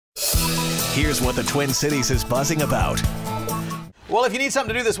Here's what the Twin Cities is buzzing about. Well, if you need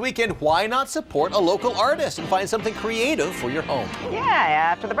something to do this weekend, why not support a local artist and find something creative for your home? Yeah,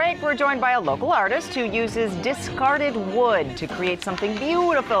 after the break, we're joined by a local artist who uses discarded wood to create something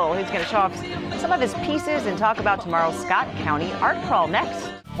beautiful. He's going to show off some of his pieces and talk about tomorrow's Scott County Art Crawl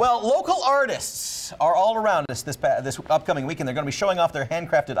next. Well, local artists are all around us this upcoming weekend. They're going to be showing off their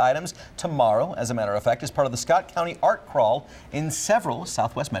handcrafted items tomorrow, as a matter of fact, as part of the Scott County Art Crawl in several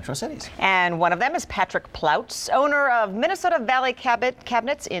Southwest metro cities. And one of them is Patrick Plautz, owner of Minnesota Valley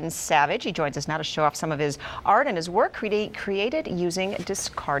Cabinets in Savage. He joins us now to show off some of his art and his work created using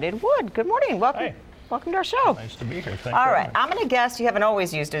discarded wood. Good morning. Welcome. Hi. Welcome to our show. Nice to be here. Thanks. All right, I'm going to guess you haven't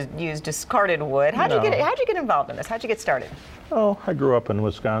always used discarded wood. How'd you get involved in this? How'd you get started? Oh, I grew up in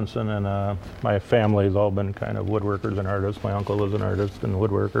Wisconsin, and my family's all been kind of woodworkers and artists. My uncle was an artist and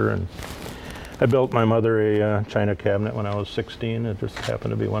woodworker, and I built my mother a china cabinet when I was 16. It just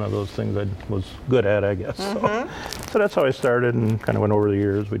happened to be one of those things I was good at, I guess. So that's how I started, and kind of went over the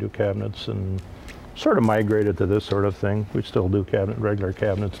years. We do cabinets and sort of migrated to this sort of thing. We still do regular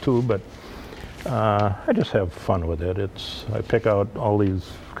cabinets too, but I just have fun with it. I pick out all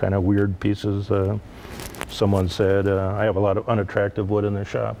these kind of weird pieces. Someone said I have a lot of unattractive wood in the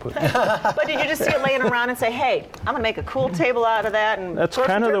shop. But did you just see it laying around and say, hey, I'm going to make a cool table out of that? And that's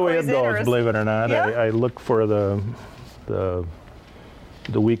kind of the way it goes, believe it or not. Yeah? I look for the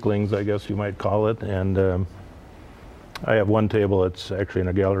weaklings, I guess you might call it, and I have one table that's actually in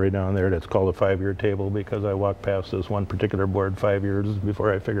a gallery down there that's called a 5-year table, because I walked past this one particular board 5 years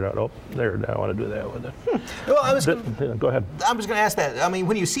before I figured out, oh, there, I want to do that with it. Well, go ahead. I was going to ask that. I mean,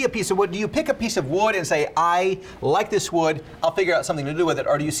 when you see a piece of wood, do you pick a piece of wood and say, I like this wood, I'll figure out something to do with it,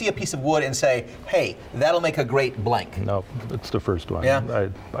 or do you see a piece of wood and say, hey, that'll make a great blank? No, it's the first one. Yeah.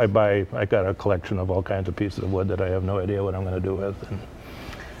 I got a collection of all kinds of pieces of wood that I have no idea what I'm going to do with. And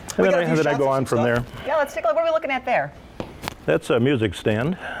then I go on from there. Yeah, let's take a look. What are we looking at there? That's a music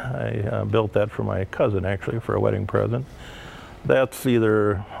stand. I built that for my cousin, actually, for a wedding present. That's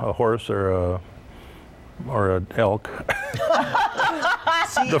either a horse or an elk.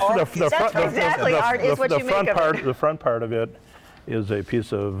 The front part of it is a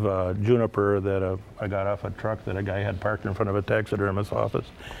piece of juniper that I got off a truck that a guy had parked in front of a taxidermist's office.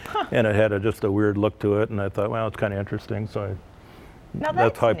 And it had just a weird look to it, and I thought, well, it's kind of interesting, so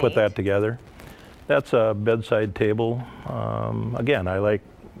that's how I put that together. That's a bedside table. Again, I like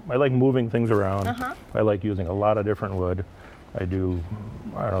moving things around. I like using a lot of different wood. I don't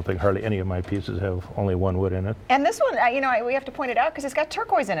think hardly any of my pieces have only one wood in it. And this one, we have to point it out because it's got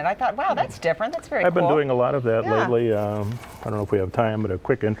turquoise in it. I thought, wow, that's different. That's very cool. I've been doing a lot of that lately. I don't know if we have time, but a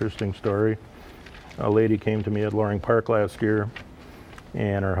quick interesting story. A lady came to me at Loring Park last year,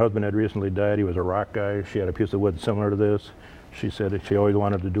 and her husband had recently died. He was a rock guy. She had a piece of wood similar to this. She said that she always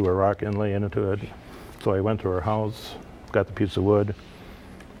wanted to do a rock inlay into it. So I went to her house, got the piece of wood.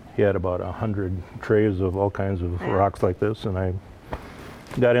 He had about 100 trays of all kinds of rocks like this, and I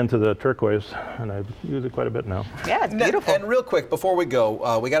got into the turquoise, and I use it quite a bit now. Yeah, it's beautiful. And real quick, before we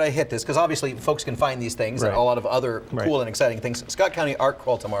go, we got to hit this, because obviously folks can find these things and a lot of other cool and exciting things. Scott County Art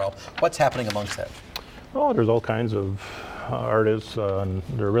Crawl tomorrow. What's happening amongst that? Oh, there's all kinds of artists, and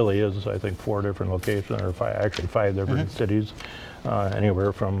there really is, I think, 4 different locations, or 5 different cities,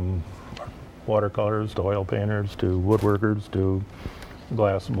 anywhere from watercolors to oil painters to woodworkers to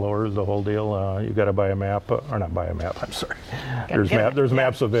glass blowers, the whole deal. You got to buy a map, or not buy a map, I'm sorry. There's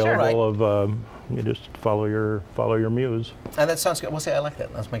maps available of, you just follow your muse. And that sounds good. We'll say I like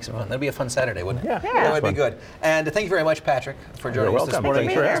that. That makes it fun. That'd be a fun Saturday, wouldn't it? Yeah. That would be good. And thank you very much, Patrick, for joining us this morning.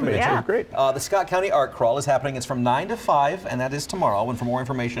 Thanks for having me. It was great. The Scott County Art Crawl is happening. It's from 9 to 5, and that is tomorrow. And for more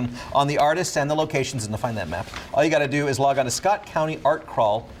information on the artists and the locations and to find that map, all you got to do is log on to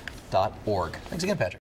scottcountyartcrawl.org. Thanks again, Patrick.